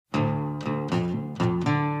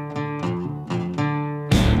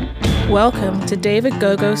Welcome to David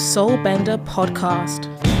Gogo's Soulbender podcast,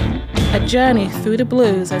 a journey through the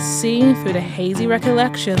blues as seen through the hazy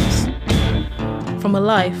recollections from a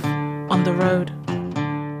life on the road.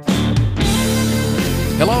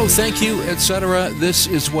 Hello, thank you, etc. This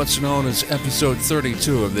is what's known as episode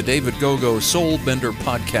 32 of the David Gogo Soulbender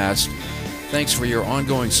podcast. Thanks for your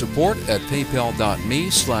ongoing support at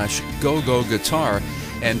paypal.me/gogoguitar,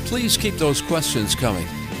 and please keep those questions coming.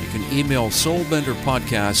 You can email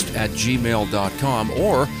soulbenderpodcast@gmail.com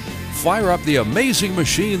or fire up the amazing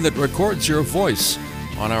machine that records your voice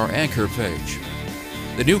on our Anchor page.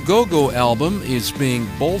 The new Go-Go album is being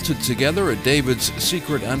bolted together at David's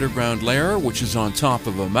secret underground lair, which is on top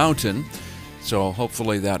of a mountain. So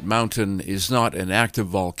hopefully that mountain is not an active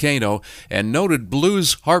volcano. And noted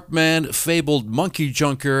blues harpman, fabled monkey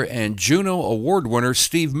junker, and Juno Award winner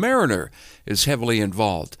Steve Mariner is heavily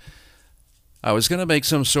involved. I was going to make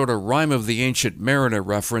some sort of Rhyme of the Ancient Mariner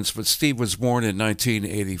reference, but Steve was born in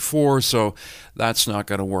 1984, so that's not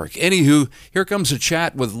going to work. Anywho, here comes a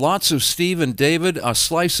chat with lots of Steve and David, a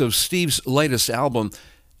slice of Steve's latest album,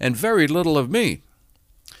 and very little of me.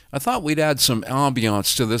 I thought we'd add some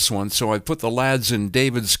ambiance to this one, so I put the lads in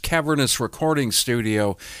David's cavernous recording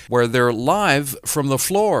studio, where they're live from the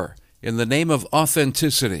floor in the name of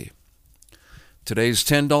authenticity. Today's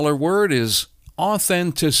 $10 word is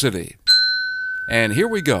authenticity. And here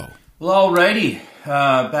we go. Well, alrighty.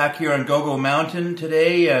 Back here on Go-Go Mountain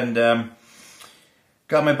today, and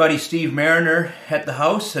got my buddy Steve Mariner at the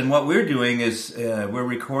house. And what we're doing is we're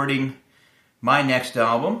recording my next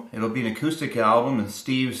album. It'll be an acoustic album, and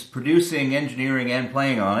Steve's producing, engineering, and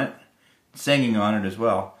playing on it, singing on it as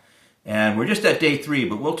well. And we're just at day 3,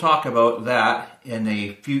 but we'll talk about that in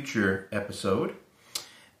a future episode.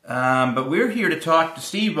 But we're here to talk to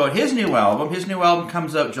Steve about his new album. His new album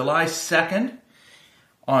comes out July 2nd.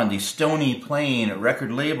 On the Stony Plain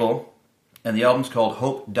record label, and the album's called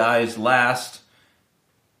Hope Dies Last.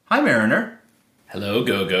 Hi, Mariner. Hello,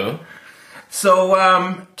 Go-Go.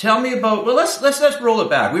 So, tell me about. Well, let's roll it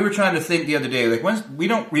back. We were trying to think the other day, like we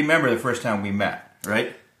don't remember the first time we met,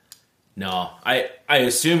 right? No, I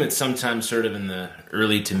assume it's sometime sort of in the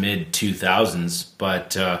early to mid 2000s,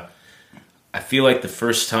 but I feel like the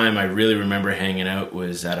first time I really remember hanging out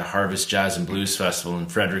was at a Harvest Jazz and Blues Festival in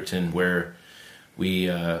Fredericton, where we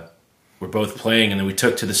were both playing, and then we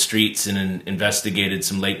took to the streets and investigated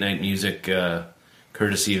some late night music,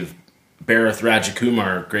 courtesy of Bharath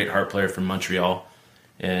Rajakumar, great harp player from Montreal.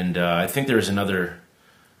 And I think there was another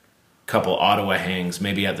couple Ottawa hangs,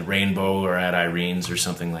 maybe at the Rainbow or at Irene's or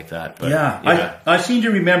something like that. But, yeah. I seem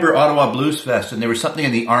to remember Ottawa Blues Fest, and there was something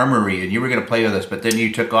in the Armory, and you were going to play with us, but then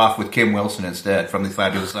you took off with Kim Wilson instead from the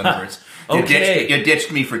Fabulous Thunderbirds. Okay. You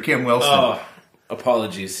ditched me for Kim Wilson. Oh.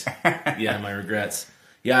 Apologies. Yeah, my regrets.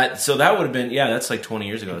 Yeah, so that would have been, that's like 20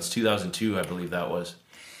 years ago. It's 2002, I believe that was.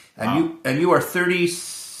 And you are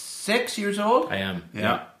 36 years old? I am,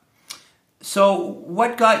 yeah. So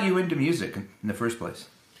what got you into music in the first place?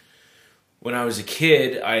 When I was a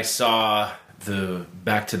kid, I saw the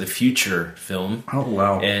Back to the Future film. Oh,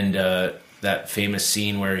 wow. And that famous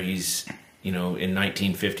scene where he's, in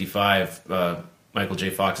 1955, Michael J.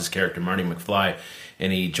 Fox's character, Marty McFly,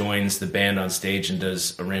 and he joins the band on stage and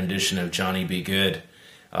does a rendition of Johnny Be Good.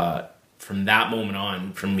 From that moment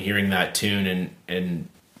on, from hearing that tune and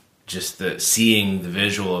just seeing the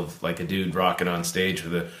visual of like a dude rocking on stage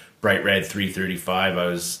with a bright red 335, I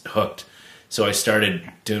was hooked. So I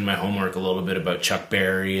started doing my homework a little bit about Chuck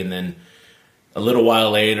Berry, and then a little while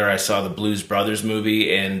later I saw the Blues Brothers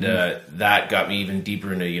movie, and that got me even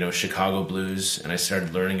deeper into Chicago blues, and I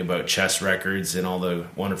started learning about Chess Records and all the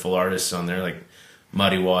wonderful artists on there like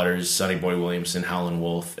Muddy Waters, Sonny Boy Williamson, Howlin'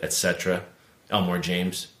 Wolf, etc., Elmore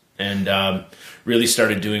James, and really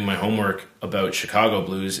started doing my homework about Chicago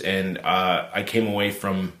blues, and I came away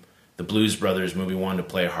from the Blues Brothers movie wanting to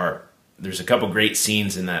play harp. There's a couple great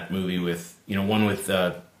scenes in that movie with, one or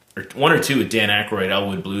two with Dan Aykroyd,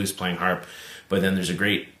 Elwood Blues, playing harp, but then there's a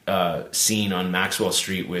great scene on Maxwell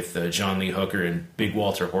Street with John Lee Hooker and Big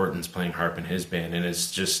Walter Horton's playing harp in his band, and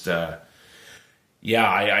it's just, I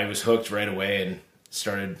was hooked right away and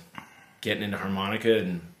started getting into harmonica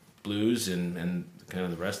and blues, and kind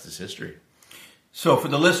of the rest is history. So for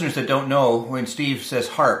the listeners that don't know, when Steve says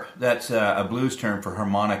harp, that's a blues term for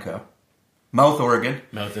harmonica. Mouth organ.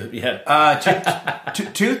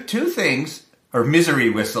 Two things, or misery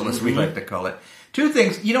whistle as we like to call it. Two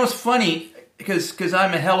things. It's funny, because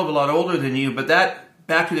I'm a hell of a lot older than you, but that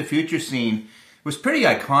Back to the Future scene was pretty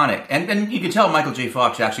iconic. And you can tell Michael J.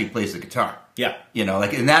 Fox actually plays the guitar. Yeah.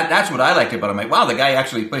 And that's what I liked about him. I'm like, wow, the guy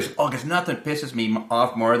actually plays. Because nothing pisses me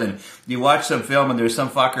off more than you watch some film and there's some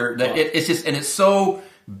fucker that it's just, and it's so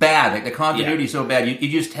bad. Like the continuity is so bad, you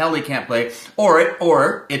just tell they can't play.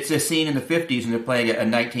 Or it's a scene in the 50s and they're playing a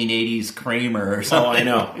 1980s Kramer or something.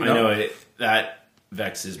 Oh, I know. I know. That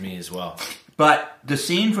vexes me as well. But the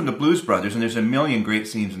scene from the Blues Brothers, and there's a million great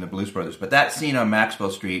scenes in the Blues Brothers, but that scene on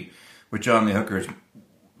Maxwell Street with John Lee Hooker is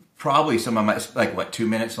probably some of my, like, what, 2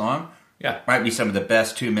 minutes long? Yeah. Might be some of the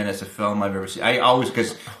best 2 minutes of film I've ever seen. I always,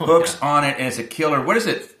 because Hook's on it and it's a killer. What is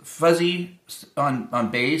it? Fuzzy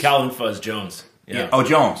on bass? Calvin Fuzz Jones. Yeah. Oh,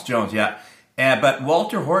 Jones, yeah. But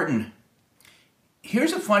Walter Horton,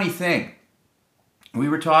 here's a funny thing. We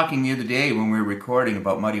were talking the other day when we were recording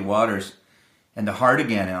about Muddy Waters and the Hard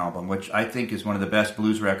Again album, which I think is one of the best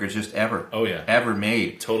blues records just ever. Oh, yeah. Ever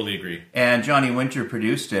made. Totally agree. And Johnny Winter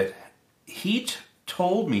produced it.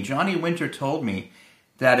 Johnny Winter told me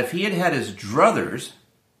that if he had had his druthers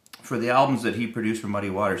for the albums that he produced for Muddy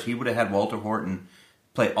Waters, he would have had Walter Horton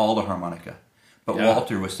play all the harmonica. But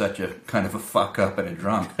Walter was such a kind of a fuck up and a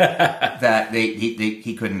drunk that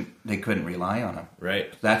they couldn't rely on him.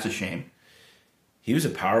 Right. That's a shame. He was a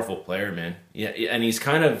powerful player, man. Yeah, and he's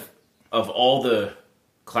kind of all the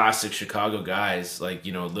classic Chicago guys, like,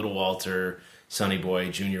 you know, Little Walter, Sonny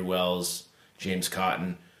Boy, Junior Wells, James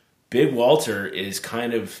Cotton. Big Walter is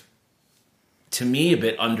kind of, to me, a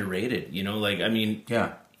bit underrated. You know, like, I mean,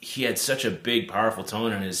 he had such a big, powerful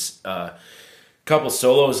tone, and his couple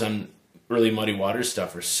solos on early Muddy Waters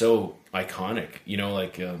stuff are so iconic. You know,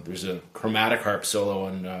 like there's a chromatic harp solo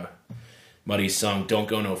on Muddy's song "Don't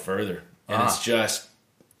Go No Further," and it's just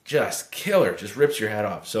killer. Just rips your head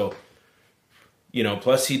off. So, you know,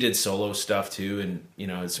 plus he did solo stuff too, and you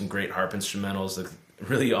know, some great harp instrumentals. Like,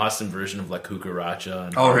 really awesome version of La Cucaracha.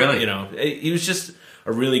 And, oh, really? You know, he was just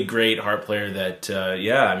a really great harp player that,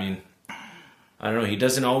 I mean, I don't know, he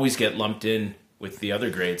doesn't always get lumped in with the other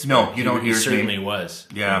greats. No, you don't hear he certainly was.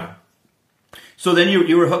 Yeah. So then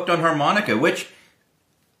you were hooked on harmonica, which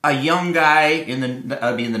a young guy in the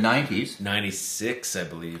 90s. 96, I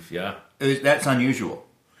believe, yeah. That's unusual.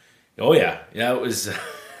 Oh, yeah. Yeah, it was,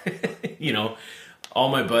 you know, all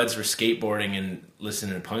my buds were skateboarding and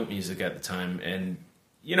listening to punk music at the time, and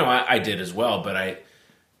you know, I did as well, but I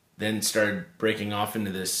then started breaking off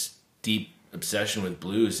into this deep obsession with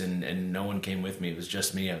blues, and no one came with me. It was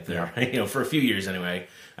just me out there, you know, for a few years anyway.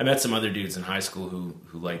 I met some other dudes in high school who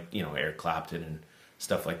liked, you know, Eric Clapton and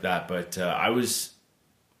stuff like that, but I was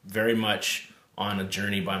very much on a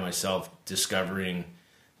journey by myself, discovering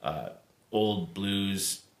old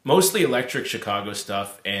blues, mostly electric Chicago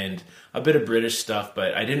stuff and a bit of British stuff,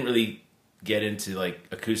 but I didn't really get into like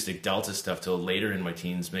acoustic Delta stuff till later in my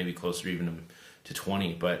teens, maybe closer even to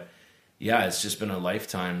 20. But yeah, it's just been a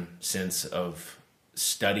lifetime since of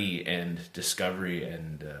study and discovery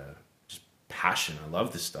and just passion. I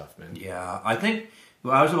love this stuff, man. Yeah, I think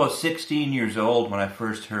I was about 16 years old when I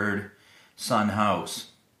first heard Son House.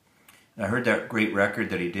 And I heard that great record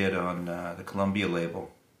that he did on the Columbia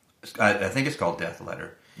label. I think it's called Death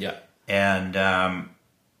Letter. Yeah. And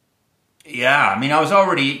yeah, I mean, I was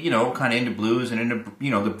already, you know, kind of into blues and into,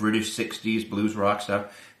 you know, the British 60s blues rock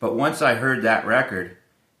stuff. But once I heard that record,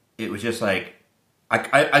 it was just like, I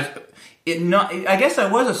guess I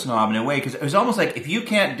was a snob in a way, because it was almost like, if you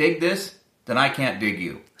can't dig this, then I can't dig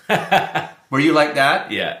you. Were you like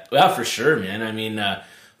that? Yeah, well, for sure, man. I mean,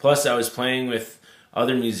 plus I was playing with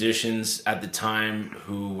other musicians at the time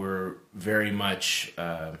who were very much,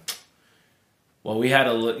 well, we had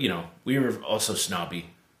we were also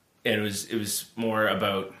snobby. And it was more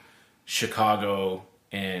about Chicago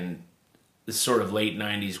and the sort of late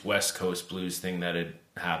 90s West Coast blues thing that had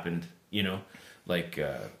happened, you know, like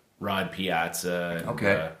Rod Piazza,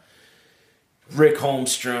 and, Rick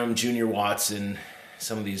Holmstrom, Junior Watson,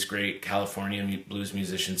 some of these great California blues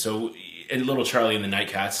musicians. So, and Little Charlie and the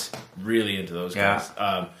Nightcats, really into those guys.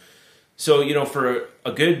 So, you know, for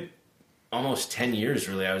a good almost 10 years,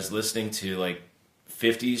 really, I was listening to like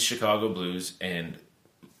 50s Chicago blues and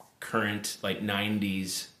current like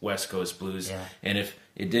 90s West Coast blues, and if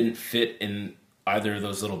it didn't fit in either of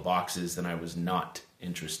those little boxes, then I was not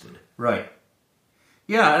interested. Right.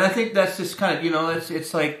 Yeah, and I think that's just kind of, you know,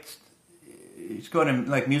 it's like it's going to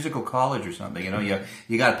like musical college or something, you know.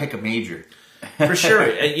 You got to pick a major. For sure.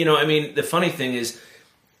 You know, I mean, the funny thing is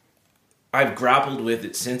I've grappled with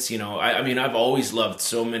it since, you know, I mean, I've always loved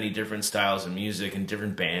so many different styles of music and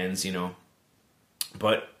different bands, you know,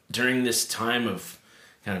 but during this time of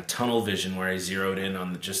kind of tunnel vision where I zeroed in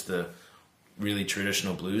on just the really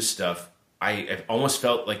traditional blues stuff, I almost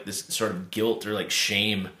felt like this sort of guilt or like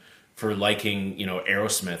shame for liking, you know,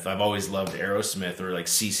 Aerosmith. I've always loved Aerosmith or like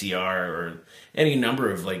CCR or any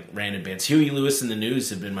number of like random bands. Huey Lewis and the News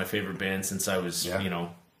have been my favorite band since I was, you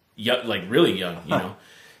know, like really young, you know.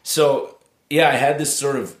 So yeah, I had this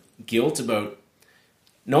sort of guilt about,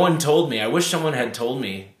 no one told me. I wish someone had told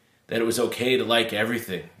me that it was okay to like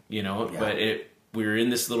everything, you know, but we were in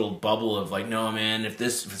this little bubble of like, no, man, if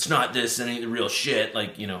it's not this, then it ain't the real shit,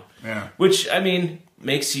 like, you know. Yeah. Which, I mean,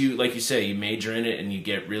 makes you, like you say, you major in it and you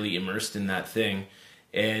get really immersed in that thing.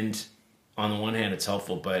 And on the one hand, it's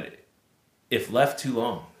helpful, but if left too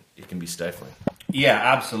long, it can be stifling. Yeah,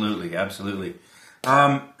 absolutely, absolutely.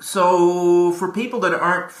 So for people that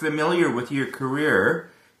aren't familiar with your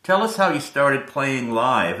career, tell us how you started playing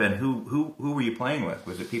live, and who were you playing with?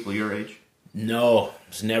 Was it people your age? No, it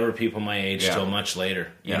was never people my age till much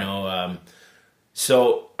later. You know,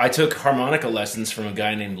 so I took harmonica lessons from a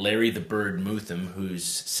guy named Larry the Bird Mutham, who's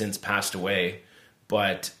since passed away.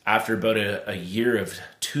 But after about a year of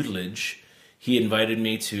tutelage, he invited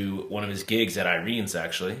me to one of his gigs at Irene's,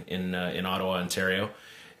 actually, in Ottawa, Ontario.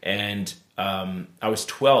 And I was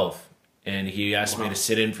 12, and he asked me to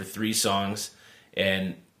sit in for 3 songs,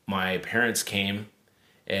 and my parents came,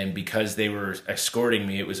 and because they were escorting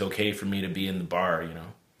me, it was okay for me to be in the bar, you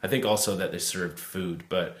know. I think also that they served food,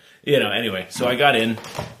 but, you know, anyway. So I got in,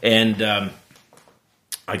 and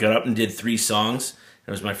I got up and did 3 songs.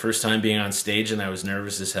 It was my first time being on stage, and I was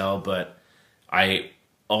nervous as hell, but I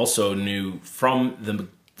also knew from the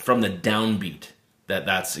downbeat that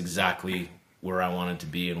that's exactly where I wanted to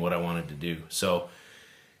be and what I wanted to do. So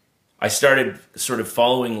I started sort of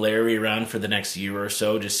following Larry around for the next year or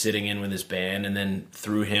so, just sitting in with his band. And then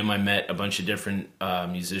through him, I met a bunch of different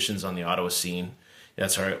musicians on the Ottawa scene.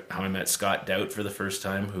 That's how I met Scott Doubt for the first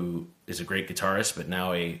time, who is a great guitarist, but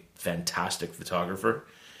now a fantastic photographer.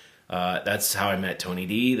 That's how I met Tony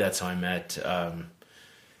D. That's how I met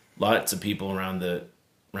lots of people around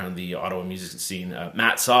the Ottawa music scene.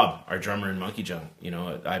 Matt Saab, our drummer in Monkey Junk. You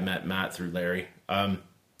know, I met Matt through Larry.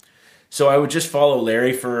 So I would just follow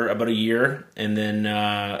Larry for about a year, and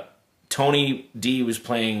then Tony D was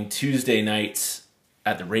playing Tuesday nights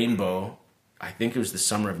at the Rainbow. I think it was the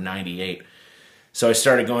summer of '98. So I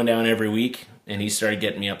started going down every week, and he started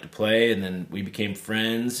getting me up to play, and then we became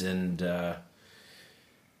friends, and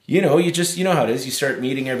you know how it is. You start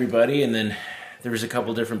meeting everybody, and then there was a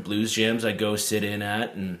couple different blues jams I'd go sit in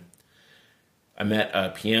at, and I met a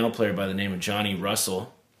piano player by the name of Johnny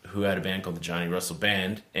Russell, who had a band called the Johnny Russell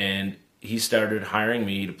Band, and he started hiring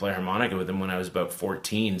me to play harmonica with him when I was about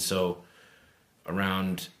 14. So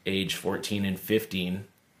around age 14 and 15,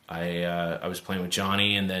 I was playing with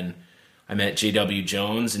Johnny, and then I met J.W.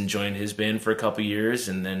 Jones and joined his band for a couple years,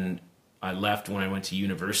 and then I left when I went to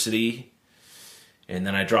university, and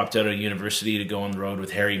then I dropped out of university to go on the road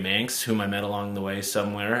with Harry Manx, whom I met along the way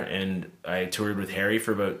somewhere, and I toured with Harry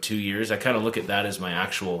for about 2 years. I kind of look at that as my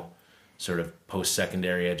actual sort of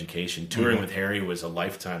post-secondary education. Touring with Harry was a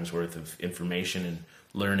lifetime's worth of information and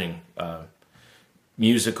learning,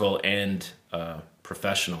 musical and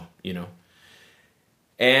professional, you know.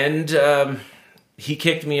 And he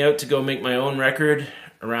kicked me out to go make my own record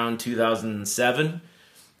around 2007,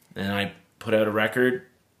 and I put out a record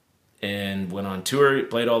and went on tour,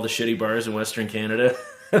 played all the shitty bars in Western Canada,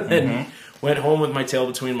 and went home with my tail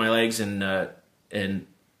between my legs, and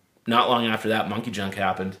not long after that, Monkey Junk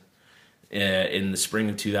happened in the spring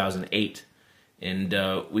of 2008,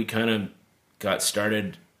 and we kind of got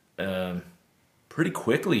started pretty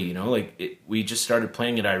quickly, you know, we just started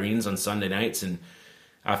playing at Irene's on Sunday nights, and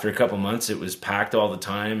after a couple months it was packed all the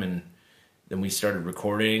time, and then we started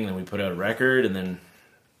recording, and we put out a record, and then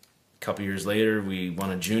a couple years later we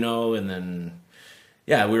won a Juno, and then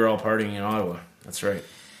we were all partying in Ottawa. That's right.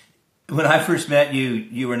 When I first met you,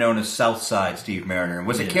 you were known as Southside Steve Mariner.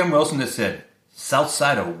 Was it Kim Wilson that said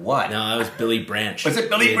Southside of what? No, that was Billy Branch. Was it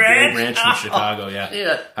Billy Branch? Billy Branch from Chicago,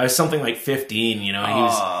 yeah. I was something like 15, you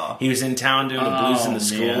know. He was in town doing the Blues in the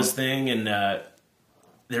Schools thing, and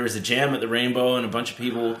there was a jam at the Rainbow, and a bunch of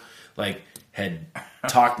people had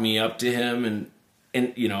talked me up to him,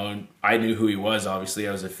 and you know, I knew who he was. Obviously,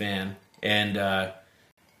 I was a fan, and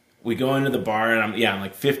we go into the bar, and I'm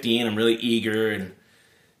like 15. I'm really eager, and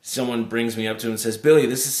someone brings me up to him and says, "Billy,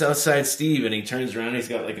 this is Southside Steve," and he turns around. He's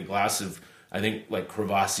got like a glass of, I think, like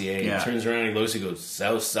Crevassier. He turns around, and he looks, he goes,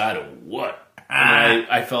 "Southside of what?" And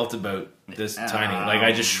I felt about this tiny,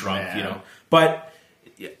 I just shrunk, you know. But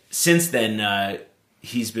since then,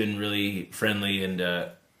 he's been really friendly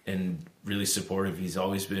and really supportive. He's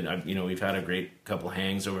always been, you know, we've had a great couple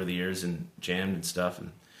hangs over the years and jammed and stuff,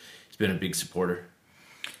 and he's been a big supporter.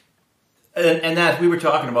 And that we were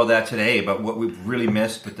talking about that today, about what we've really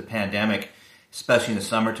missed with the pandemic, especially in the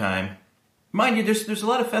summertime. Mind you, there's a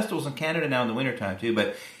lot of festivals in Canada now in the wintertime too,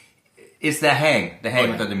 but it's the hang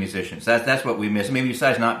with other musicians. That's what we miss. Maybe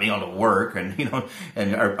besides not being able to work and, you know,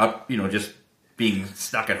 and are up, you know, just being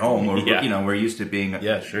stuck at home, or Yeah. you know, we're used to being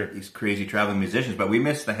Sure. these crazy traveling musicians, but we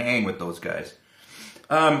miss the hang with those guys.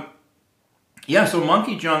 So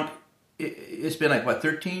Monkey Junk, it's been like what,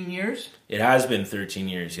 13 years? It has been 13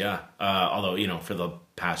 years, yeah. Although, you know, for the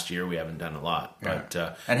past year we haven't done a lot. Yeah.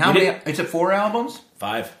 But And how many? Is it 4 albums?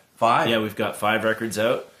 5. 5. Yeah, we've got 5 records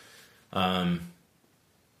out.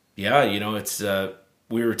 Yeah, you know, it's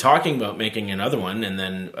we were talking about making another one, and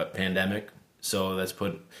then a pandemic, so that's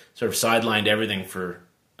sort of sidelined everything for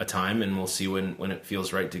a time, and we'll see when it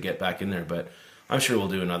feels right to get back in there. But I'm sure we'll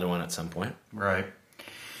do another one at some point. Right.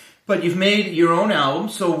 But you've made your own album,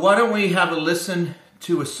 so why don't we have a listen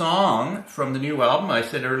to a song from the new album? I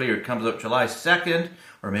said earlier it comes up July 2nd,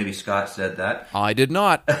 or maybe Scott said that. I did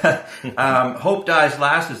not. Hope Dies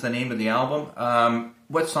Last is the name of the album.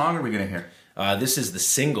 What song are we going to hear? This is the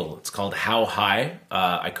single. It's called How High.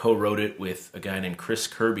 I co-wrote it with a guy named Chris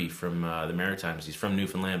Kirby from the Maritimes. He's from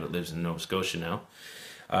Newfoundland but lives in Nova Scotia now.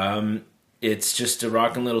 It's just a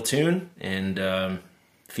rockin' little tune, and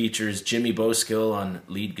features Jimmy Boskill on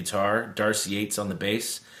lead guitar, Darcy Yates on the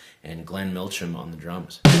bass, and Glenn Milcham on the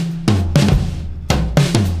drums. I'm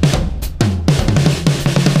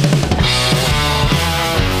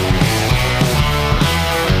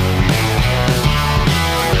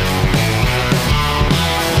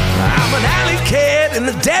an alley cat in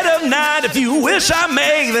the dead of night. If you wish I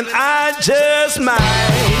may, then I just might.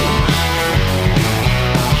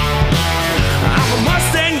 I'm a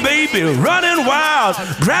Mustang baby running wild.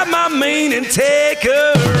 Grab my mane and take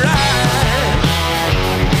a ride.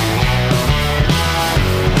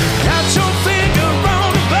 Got your finger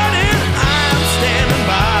on the button, I'm standing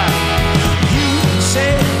by. You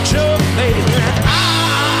say Joe, baby,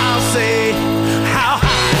 I'll say how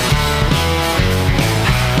high.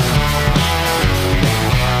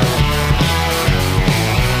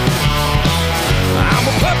 I'm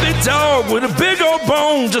a puppy dog with a big old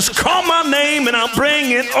bone. Just call my name and I'll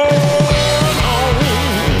bring it on home.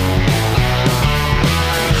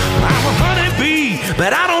 I'm a honeybee,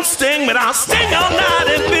 but I don't sting, but I'll sting all night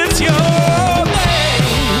if it's your thing.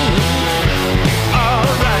 All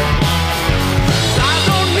right. I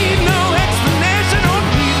don't need no explanation, don't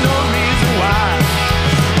need no reason why.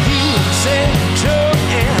 You say Joe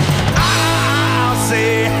and I'll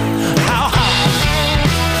say how high.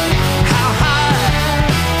 How high?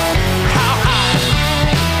 How high?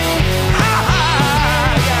 How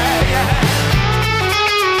high? Yeah, yeah.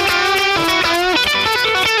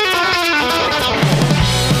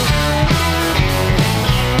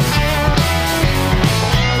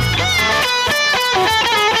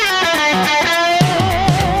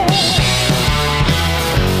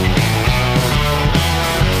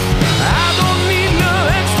 I don't need no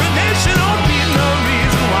explanation, don't need no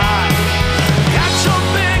reason why. Got your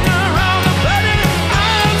finger on the button,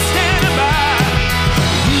 I'm standing by.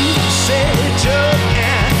 You say Joe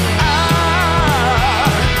and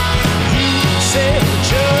you say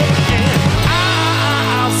Joe and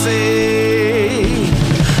I'll say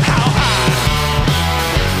how high.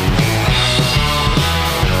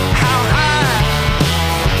 How high?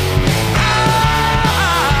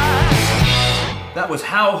 That was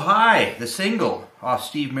How High, the single off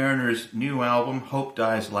Steve Mariner's new album, Hope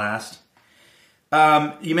Dies Last.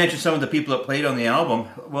 You mentioned some of the people that played on the album.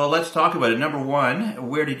 Well, let's talk about it. Number one,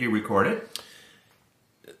 where did you record it?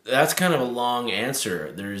 That's kind of a long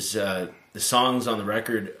answer. There's the songs on the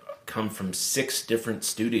record come from 6 different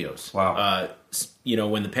studios. Wow. You know,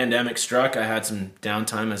 when the pandemic struck, I had some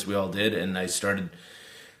downtime, as we all did, and I started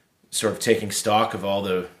sort of taking stock of all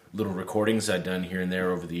the little recordings I'd done here and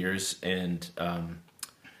there over the years. And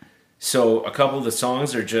so a couple of the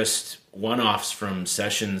songs are just one-offs from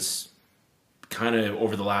sessions kind of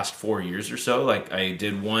over the last 4 years or so. Like I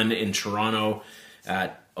did one in Toronto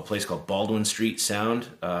at a place called Baldwin Street Sound,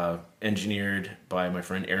 engineered by my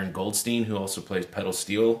friend Aaron Goldstein, who also plays pedal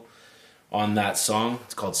steel on that song.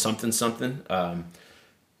 It's called Something Something.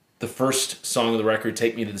 The first song of the record,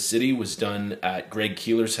 Take Me to the City, was done at Greg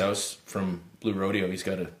Keeler's house from Blue Rodeo. He's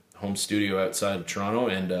got a home studio outside of Toronto,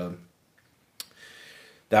 and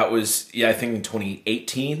that was, I think in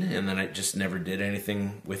 2018, and then I just never did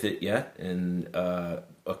anything with it yet. And one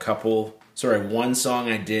song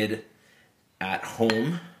I did at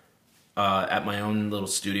home, at my own little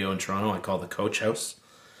studio in Toronto, I call the Coach House.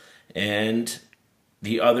 And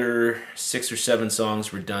the other 6 or 7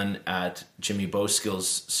 songs were done at Jimmy Boskill's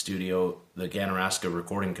studio, the Ganaraska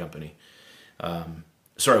Recording Company. One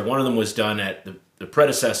of them was done at the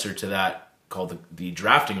predecessor to that, called the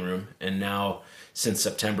Drafting Room, and now since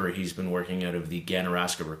September he's been working out of the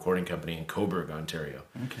Ganaraska Recording Company in Cobourg, Ontario.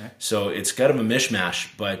 Okay. So it's kind of a mishmash,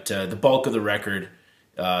 but the bulk of the record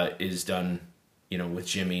is done with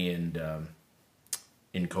Jimmy and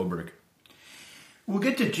in Coburg. We'll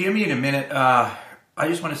get to Jimmy in a minute. I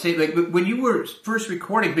just want to say, like, when you were first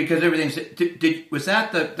recording, because everything's, was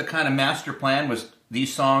that the kind of master plan? Was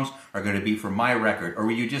these songs are going to be for my record, or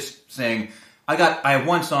were you just saying, I have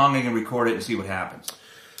one song, I can record it and see what happens?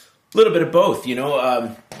 A little bit of both,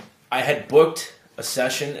 I had booked a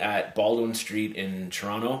session at Baldwin Street in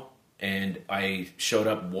Toronto, and I showed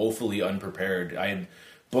up woefully unprepared. I had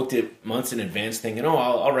booked it months in advance, thinking,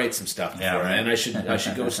 I'll write some stuff before, right. And I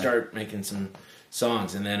should go start making some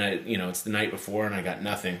songs. And then it's the night before, and I got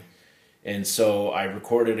nothing. And so I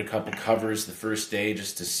recorded a couple covers the first day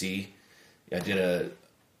just to see. I did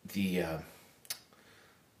the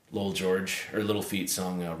Lowell George or Little Feat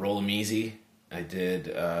song, "Roll 'Em Easy." I did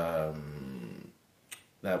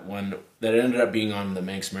that one that ended up being on the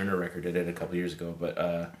Manx Mariner record I did a couple years ago.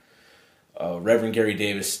 But Reverend Gary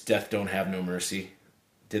Davis, "Death Don't Have No Mercy."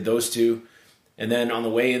 Did those two. And then on the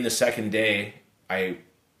way in the second day, I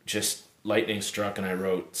just lightning struck and I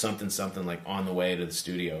wrote something like "On the Way to the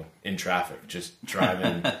Studio" in traffic, just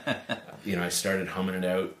driving. I started humming it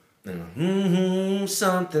out. And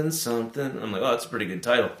something. I'm like, that's a pretty good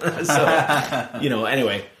title. So,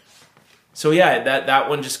 anyway. So yeah, that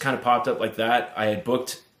one just kind of popped up like that. I had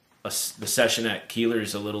booked the session at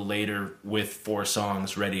Keeler's a little later with 4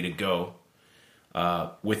 songs ready to go,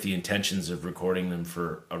 with the intentions of recording them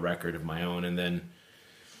for a record of my own. And then,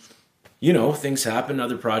 things happen,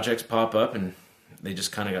 other projects pop up, and they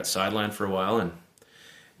just kind of got sidelined for a while. And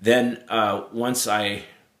then once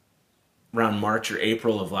around March or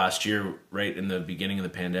April of last year, right in the beginning of the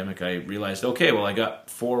pandemic, I realized, okay, well, I got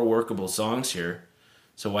 4 workable songs here,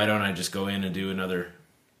 so why don't I just go in and do another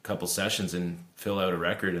couple sessions and fill out a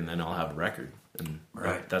record, and then I'll have a record. And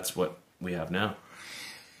right. That's what we have now.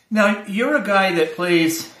 Now, you're a guy that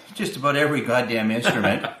plays just about every goddamn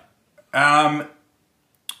instrument.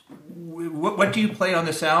 What do you play on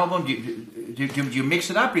this album? Do you mix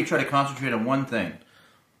it up, or you try to concentrate on one thing?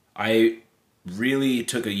 I really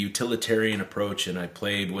took a utilitarian approach, and I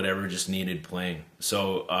played whatever just needed playing.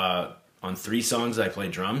 So on 3 songs, I play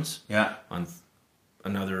drums. Yeah. On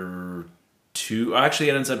another 2, actually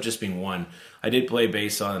it ends up just being 1. I did play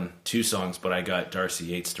bass on 2 songs, but I got Darcy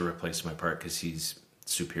Yates to replace my part because he's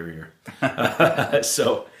superior.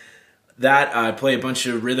 So that I play a bunch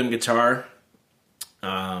of rhythm guitar,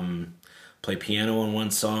 play piano on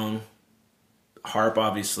 1 song, harp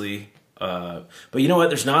obviously. But you know what?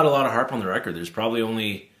 There's not a lot of harp on the record. There's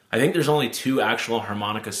only 2 actual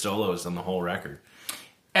harmonica solos on the whole record.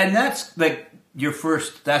 And that's like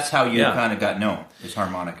that's how you kind of got known, is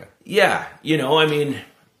harmonica. Yeah.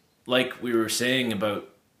 Like we were saying about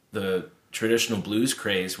the traditional blues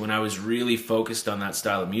craze, when I was really focused on that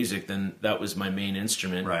style of music, then that was my main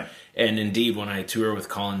instrument. Right. And indeed, when I tour with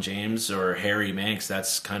Colin James or Harry Manx,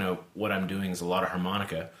 that's kind of what I'm doing, is a lot of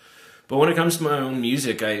harmonica. But when it comes to my own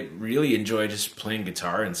music, I really enjoy just playing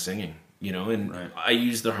guitar and singing, and right. I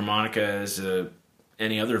use the harmonica as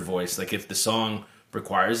any other voice. Like if the song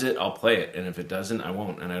requires it, I'll play it. And if it doesn't, I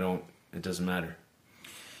won't. And it doesn't matter.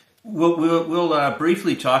 We'll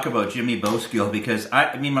briefly talk about Jimmy Boskill, because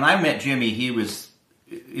when I met Jimmy, he was,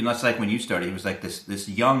 it's like when you started, he was like this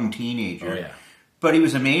young teenager. Oh, yeah. But he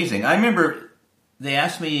was amazing. I remember they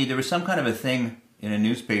asked me, there was some kind of a thing in a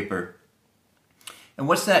newspaper. And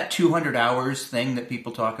what's that 200 hours thing that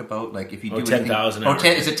people talk about? Like if you do 10,000 hours.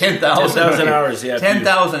 Is it 10,000? 10,000 hours, yeah.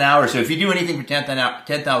 10,000 hours. So if you do anything for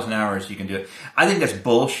 10,000 hours, you can do it. I think that's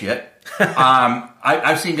bullshit.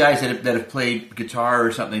 I've seen guys that have played guitar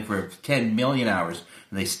or something for 10 million hours,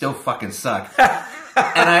 and they still fucking suck.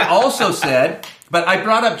 And I also said, but I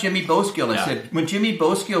brought up Jimmy Boskill. I said, when Jimmy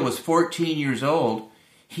Boskill was 14 years old,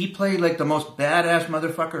 he played like the most badass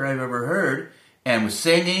motherfucker I've ever heard. And was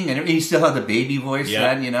singing, and he still had the baby voice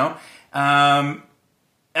then, In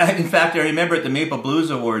fact, I remember at the Maple Blues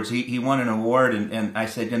Awards, he won an award, and I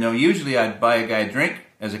said, usually I'd buy a guy a drink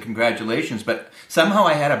as a congratulations, but somehow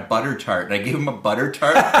I had a butter tart, and I gave him a butter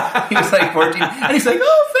tart. He was like 14, and he's like,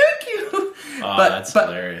 oh, thank you. Oh, that's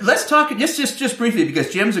hilarious. Let's talk just briefly,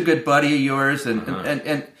 because Jim's a good buddy of yours,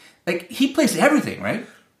 and like he plays everything, right?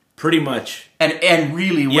 Pretty much. And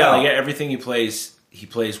really well. Yeah, like everything he plays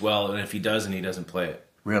well, and if he doesn't, he doesn't play it.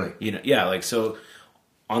 Really? Like so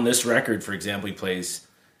on this record, for example, he plays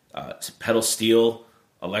pedal steel,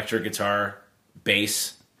 electric guitar,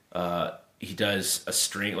 bass. He does a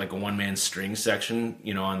string, like a one-man string section.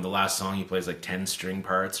 On the last song, he plays like 10 string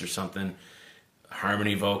parts or something.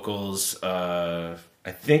 Harmony vocals. I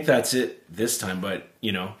think that's it this time, but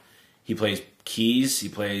he plays keys, he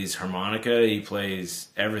plays harmonica, he plays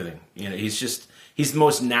everything. He's he's the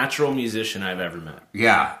most natural musician I've ever met.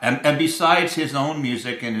 Yeah, and besides his own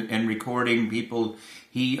music and recording people,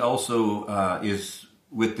 he also is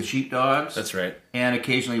with the Sheepdogs. That's right. And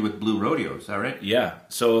occasionally with Blue Rodeo. Is that right? Yeah.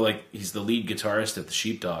 So like he's the lead guitarist at the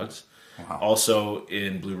Sheepdogs. Wow. Also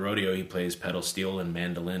in Blue Rodeo, he plays pedal steel and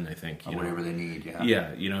mandolin, I think. Or whatever they need, yeah.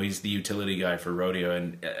 Yeah, you know, he's the utility guy for rodeo.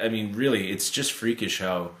 And I mean, really, it's just freakish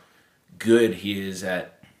how good he is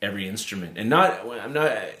at every instrument. And I'm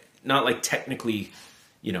not like technically,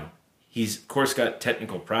 you know, he's of course got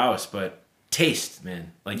technical prowess, but taste,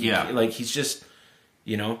 man. Like, like he's just,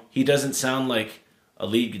 you know, he doesn't sound like a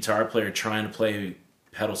lead guitar player trying to play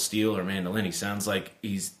pedal steel or mandolin. He sounds like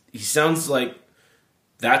he sounds like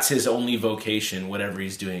that's his only vocation, whatever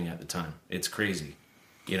he's doing at the time. It's crazy,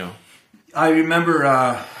 you know? I remember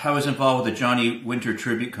I was involved with the Johnny Winter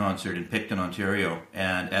tribute concert in Picton, Ontario,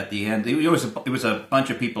 and at the end, it was a bunch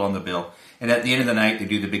of people on the bill, and at the end of the night, they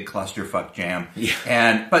do the big clusterfuck jam.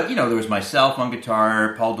 Yeah. But you know, there was myself on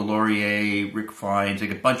guitar, Paul Delorier, Rick Fiennes,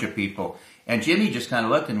 like a bunch of people, and Jimmy just kind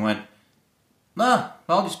of looked and went, "Well,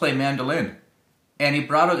 I'll just play mandolin," and he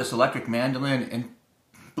brought out this electric mandolin and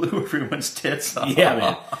blew everyone's tits off. Yeah,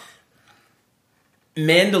 man.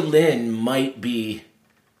 Mandolin might be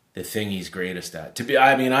the thing he's greatest at.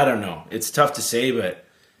 I mean, I don't know. It's tough to say, but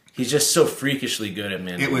he's just so freakishly good at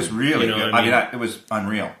mandolin. It was really you know good. I mean, it was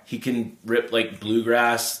unreal. He can rip like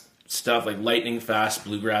bluegrass stuff, like lightning fast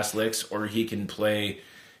bluegrass licks, or he can play,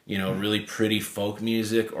 you know, really pretty folk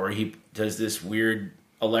music, or he does this weird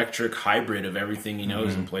electric hybrid of everything he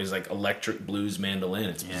knows and plays like electric blues mandolin.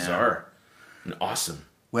 It's bizarre and awesome.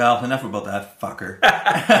 Well, enough about that fucker.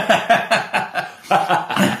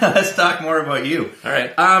 Let's talk more about you. All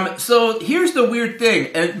right. So here's the weird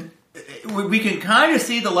thing, and we can kind of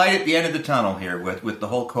see the light at the end of the tunnel here with the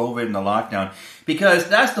whole COVID and the lockdown, because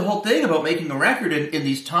that's the whole thing about making a record in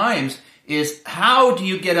these times is how do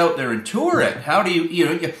you get out there and tour it? How do you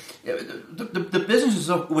know, the business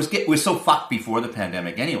was so fucked before the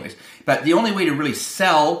pandemic anyways, but the only way to really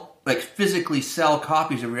sell, like physically sell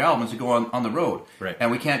copies of your album is to go on the road. Right.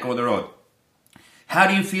 And we can't go on the road. How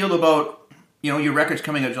do you feel about, you know, your record's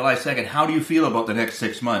coming out July 2nd. How do you feel about the next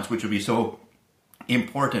 6 months, which will be so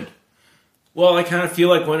important? Well, I kind of feel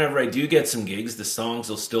like whenever I do get some gigs, the songs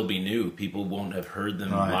will still be new. People won't have heard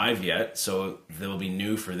them live yet, so they'll be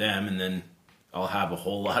new for them, and then I'll have a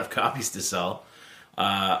whole lot of copies to sell.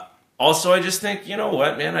 Also, I just think, you know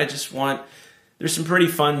what, man, there's some pretty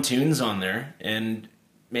fun tunes on there, and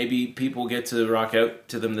maybe people get to rock out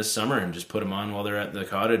to them this summer and just put them on while they're at the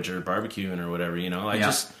cottage or barbecuing or whatever, you know?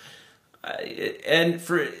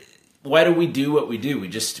 Why do we do what we do? We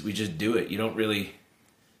just do it.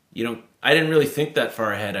 I didn't really think that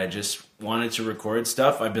far ahead. I just wanted to record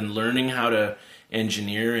stuff. I've been learning how to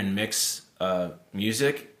engineer and mix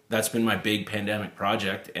music. That's been my big pandemic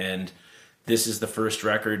project, and this is the first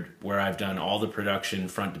record where I've done all the production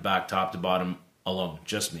front to back, top to bottom, alone,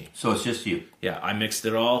 just me. So it's just you. Yeah, I mixed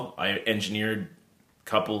it all. I engineered a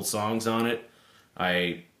couple songs on it.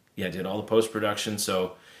 I did all the post-production,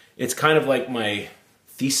 so it's kind of like my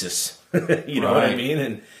thesis, you know what I mean?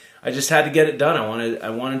 And I just had to get it done. I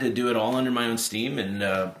wanted to do it all under my own steam, and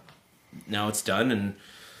now it's done, and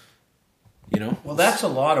you know. Well, that's a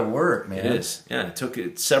lot of work, man. It is. Yeah, it took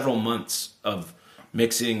several months of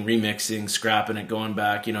mixing, remixing, scrapping it, going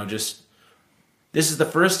back, you know, this is the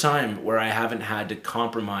first time where I haven't had to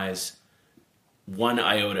compromise one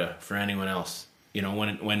iota for anyone else, you know,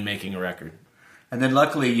 when making a record. And then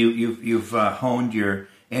luckily you've honed your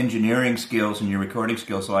engineering skills and your recording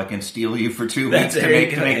skills, so I can steal you for 2 weeks to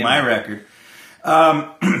make my record.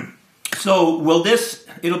 So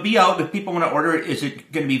it'll be out if people want to order it. Is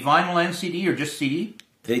it going to be vinyl and CD or just CD?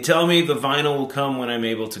 They tell me the vinyl will come when I'm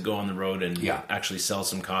able to go on the road and actually sell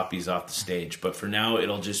some copies off the stage. But for now,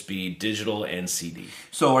 it'll just be digital and CD.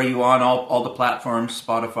 So are you on all the platforms,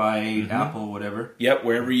 Spotify, Apple, whatever? Yep,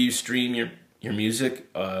 wherever you stream your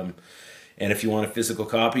music. And if you want a physical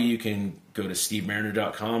copy, you can go to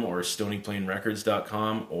stevemariner.com or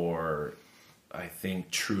stonyplainrecords.com or I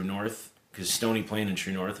think True North, because Stony Plain and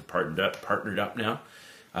True North have partnered up now.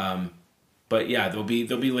 But yeah, there'll be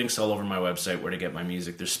links all over my website where to get my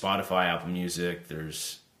music. There's Spotify, Apple Music.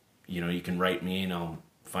 There's, you know, you can write me and I'll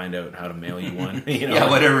find out how to mail you one. You know,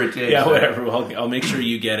 whatever it takes. Yeah, whatever. I'll make sure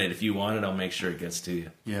you get it. If you want it, I'll make sure it gets to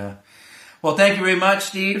you. Yeah. Well, thank you very much,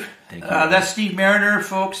 Steve. Thank you. That's Steve Mariner,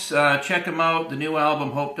 folks. Check him out. The new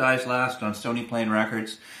album, Hope Dies Last, on Stony Plain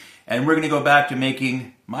Records. And we're going to go back to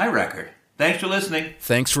making my record. Thanks for listening.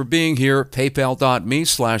 Thanks for being here.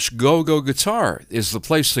 PayPal.me/GoGoGuitar is the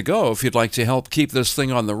place to go if you'd like to help keep this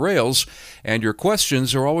thing on the rails, and your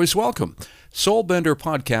questions are always welcome.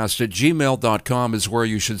 soulbenderpodcast@gmail.com is where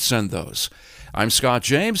you should send those. I'm Scott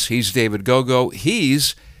James. He's David Gogo.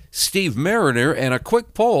 He's Steve Mariner. And a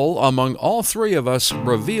quick poll among all three of us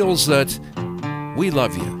reveals that we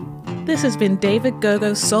love you. This has been David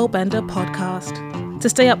Gogo's Soulbender Podcast. To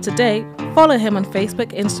stay up to date, follow him on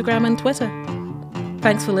Facebook, Instagram, and Twitter.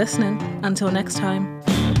 Thanks for listening. Until next time.